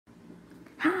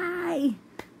Ay!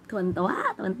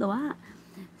 Tuwan-tuwa.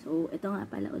 So, ito nga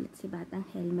pala ulit si Batang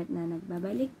Helmet na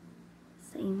nagbabalik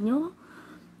sa inyo.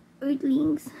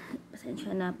 Earthlings,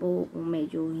 pasensya na po kung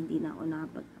medyo hindi na ako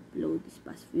nakapag-upload this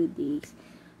past few days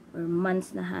or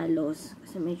months na halos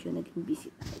kasi medyo naging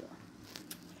busy tayo.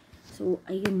 So,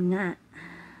 ayun nga.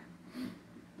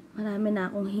 Marami na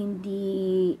akong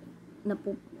hindi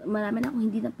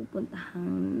napupuntahan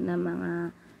na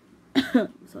mga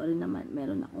sorry naman,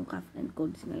 meron akong cough and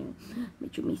colds ngayon.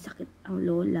 Medyo may sakit ang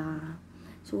lola.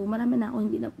 So, marami na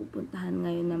akong hindi napupuntahan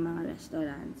ngayon ng mga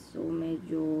restaurants. So,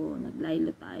 medyo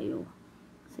naglaylo tayo.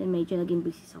 Kasi medyo naging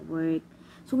busy sa work.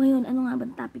 So, ngayon, ano nga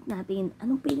ba topic natin?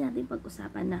 Anong pwede natin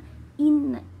pag-usapan na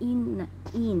in?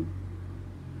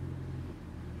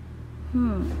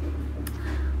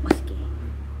 Maske.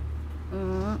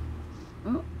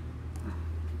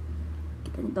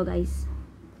 Kita nito, guys.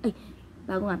 Ay,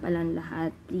 bago nga pala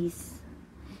lahat, please,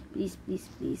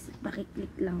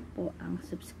 pakiclick lang po ang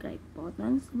subscribe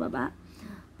button sa baba.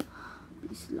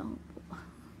 Please lang po.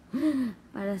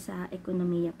 Para sa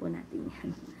ekonomiya po natin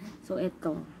yan. So,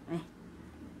 ito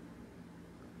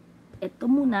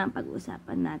muna ang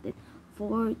pag-uusapan natin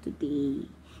for today.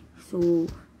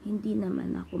 So, hindi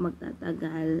naman ako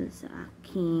magtatagal sa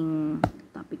aking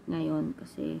topic ngayon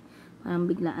kasi parang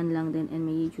biglaan lang din and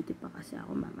may duty pa kasi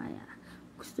ako mamaya.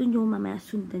 Gusto nyo mamaya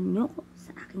sundan nyo ko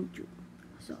sa aking duty.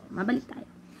 So, mabalik tayo.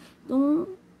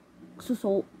 Itong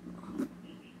suso,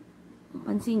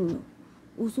 pansin nyo,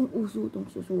 usong-uso itong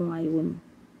suso ngayon.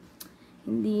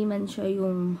 Hindi man siya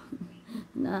yung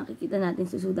nakikita natin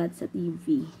susudat sa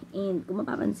TV. And kung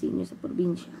mapapansin nyo sa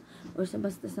probinsya or sa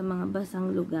basta sa mga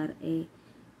basang lugar,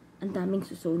 ang daming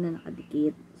suso na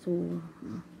nakadikit. So,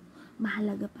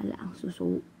 mahalaga pala ang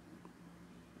suso.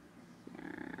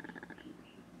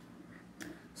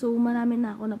 So, marami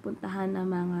na ako napuntahan na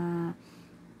mga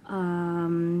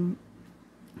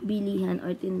bilihan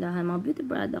or tindahan, mga beauty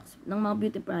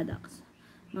products,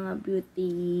 mga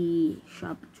beauty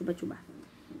shop, chuba-chuba.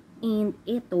 And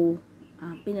ito,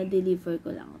 pinadeliver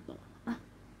ko lang ito.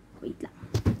 Wait lang.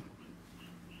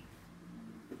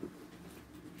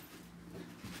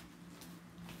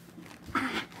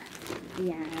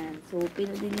 Ayan. So,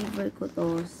 pinadeliver ko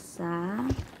to sa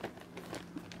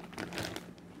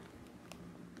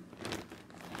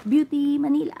Beauty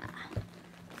Manila.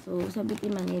 So, sa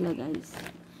Beauty Manila, guys,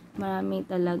 marami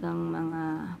talagang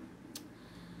mga,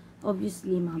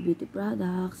 obviously, mga beauty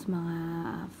products, mga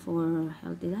for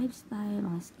healthy lifestyle,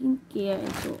 mga skincare,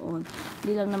 and so on.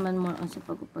 Hindi lang naman more on sa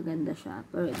pagpapaganda siya,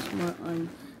 pero it's more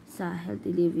on sa healthy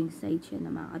living side siya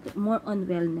na mga, more on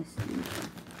wellness din siya.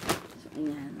 So,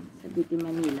 ayan, sa Beauty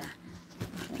Manila,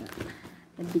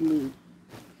 nabili.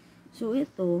 So,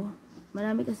 ito,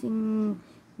 marami kasing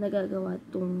nagagawa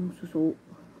itong suso,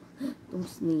 itong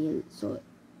snail. So,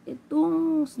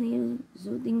 itong snail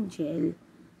soothing gel,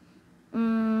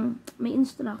 may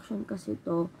instruction kasi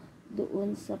to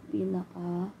doon sa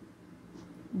pinaka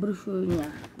brochure niya.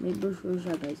 May brochure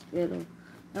siya, guys, pero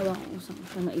ewan ko kung saan ko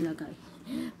siya nailagay.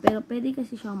 Pero pwede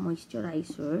kasi siyang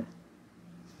moisturizer.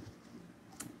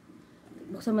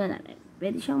 Buksan muna natin.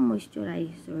 Pwede siyang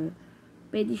moisturizer.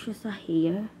 Pwede siya sa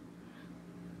hair.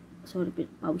 Sorry,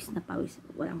 pawis na pawis.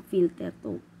 Walang filter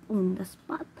to on the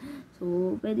spot.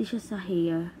 So, pwede siya sa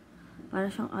hair. Para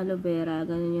siyang aloe vera.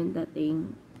 Ganun yung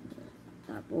dating.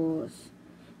 Tapos,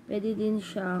 pwede din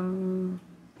siyang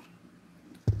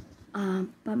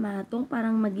pamatong.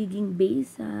 Parang magiging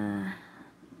base sa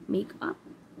makeup.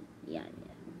 Yan.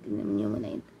 Tingnan niyo muna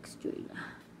yung texture niya.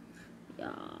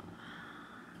 Yan.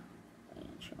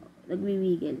 Ayan siya.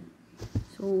 Nagwiwiggle.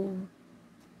 So,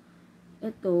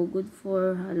 ito, good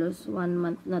for halos 1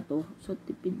 month na to. So,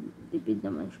 tipid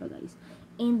naman siya, guys.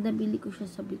 And, nabili ko siya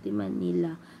sa Beauty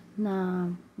Manila na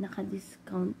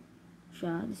naka-discount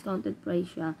siya. Discounted price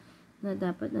siya na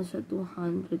dapat nasa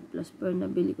 200 plus. Pero,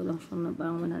 nabili ko lang siya na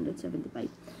parang 175.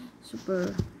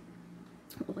 Super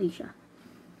okay siya.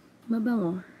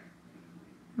 Mabango.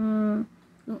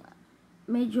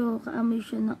 Medyo kaamoy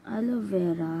siya ng aloe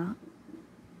vera.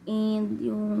 And,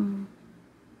 yung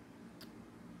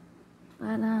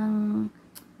parang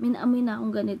may naamoy na akong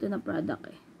ganito na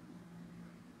product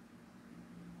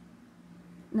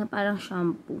na parang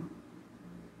shampoo.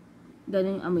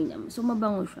 Ganun yung amoy niya. So,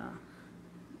 mabango siya.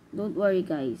 Don't worry,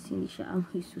 guys. Hindi siya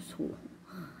amoy suso.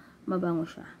 Mabango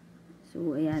siya.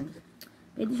 So, ayan.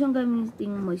 Pwede siyang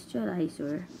gamitin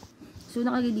moisturizer. So,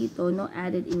 nakalagay dito, no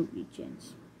added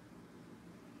ingredients.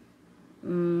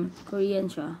 Korean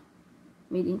siya.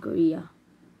 Made in Korea.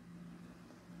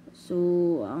 So,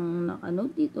 ang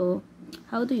naka-note dito,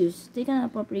 how to use. Take an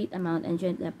appropriate amount and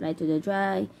gently apply to the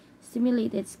dry,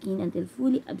 stimulated skin until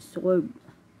fully absorbed.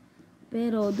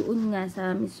 Pero doon nga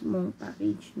sa mismong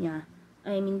package niya,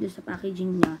 doon sa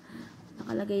packaging niya,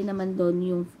 nakalagay naman doon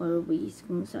yung 4 ways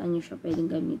kung saan nyo siya pwedeng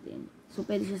gamitin. So,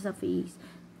 pwede siya sa face,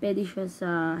 pwede siya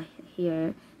sa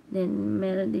hair, then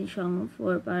meron din siyang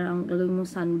for parang gagawin mong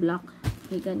sunblock,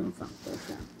 may ganong factor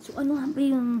siya. So, ano nga ba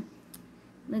yung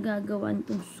nagagawa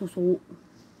nitong suso?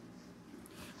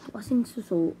 So, kasing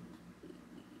suso,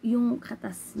 yung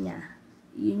katas niya,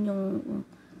 yun yung,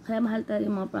 kaya mahal talaga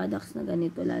yung mga products na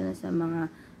ganito, lalo na sa mga,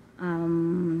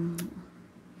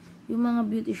 yung mga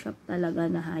beauty shop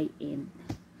talaga na high-end.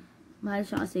 Mahal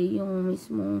siya kasi yung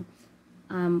mismong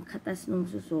katas ng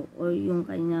suso or yung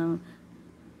kanyang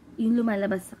yung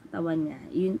lumalabas sa katawan niya,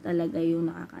 yun talaga yung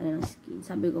nakakaano ng skin.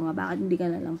 Sabi ko nga, bakit hindi ka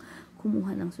na lang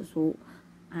kumuha ng suso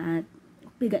at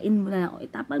pigain mo na lang o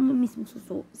itapan mo mismo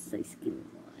suso sa skin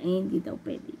mo. Ay, hindi daw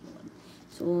pwede yun.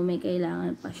 So, may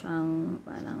kailangan pa siyang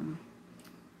parang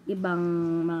ibang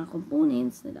mga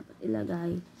components na dapat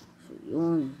ilagay. So,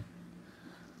 yun.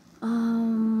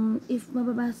 If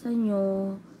mababasa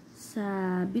nyo sa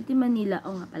Beauty Manila,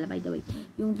 nga pala, by the way,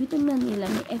 yung Beauty Manila,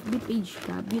 may FB page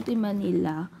ka, Beauty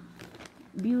Manila,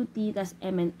 Beauty, tas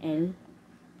MNL.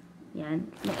 Yan,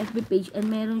 may FB page,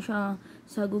 and meron siya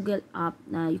sa Google app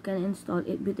na you can install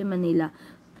it, Beauty Manila.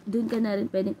 Doon ka na rin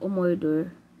pwedeng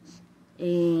umorder.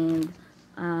 And,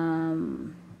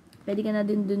 pwede ka na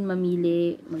din dun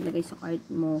mamili, maglagay sa cart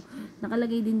mo.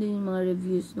 Nakalagay din dun yung mga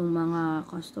reviews ng mga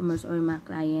customers or mga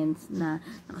clients na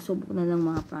nakasubok na ng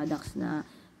mga products na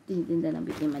tinitinda ng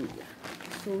Beauty Manila.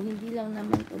 So, hindi lang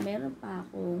naman to. Meron pa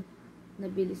ako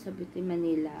nabili sa Beauty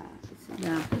Manila. It's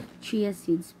na chia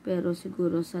seeds. Pero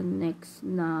siguro sa next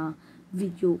na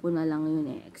video ko na lang yun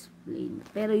i-explain.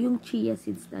 Pero yung chia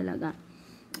seeds talagang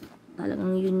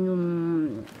yun yung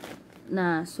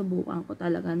na subukan ko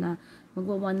talaga na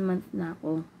magwa 1 month na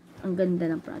ako. Ang ganda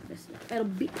ng progress niya. Pero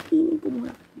bikinin ko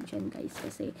muna dyan guys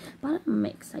kasi para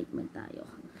may excitement tayo.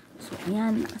 So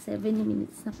ayan, naka 70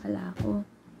 minutes na pala ako.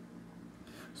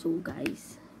 So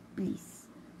guys, please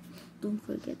don't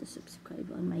forget to subscribe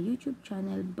on my YouTube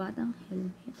channel, Batang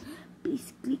Helmet.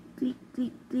 Please click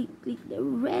the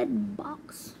red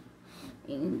box.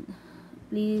 And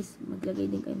please,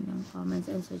 maglagay din kayo ng comments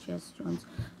and suggestions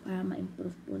para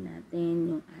ma-improve po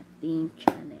natin yung ating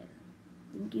channel.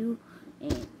 Thank you,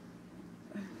 and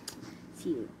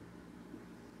see you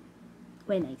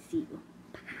when I see you.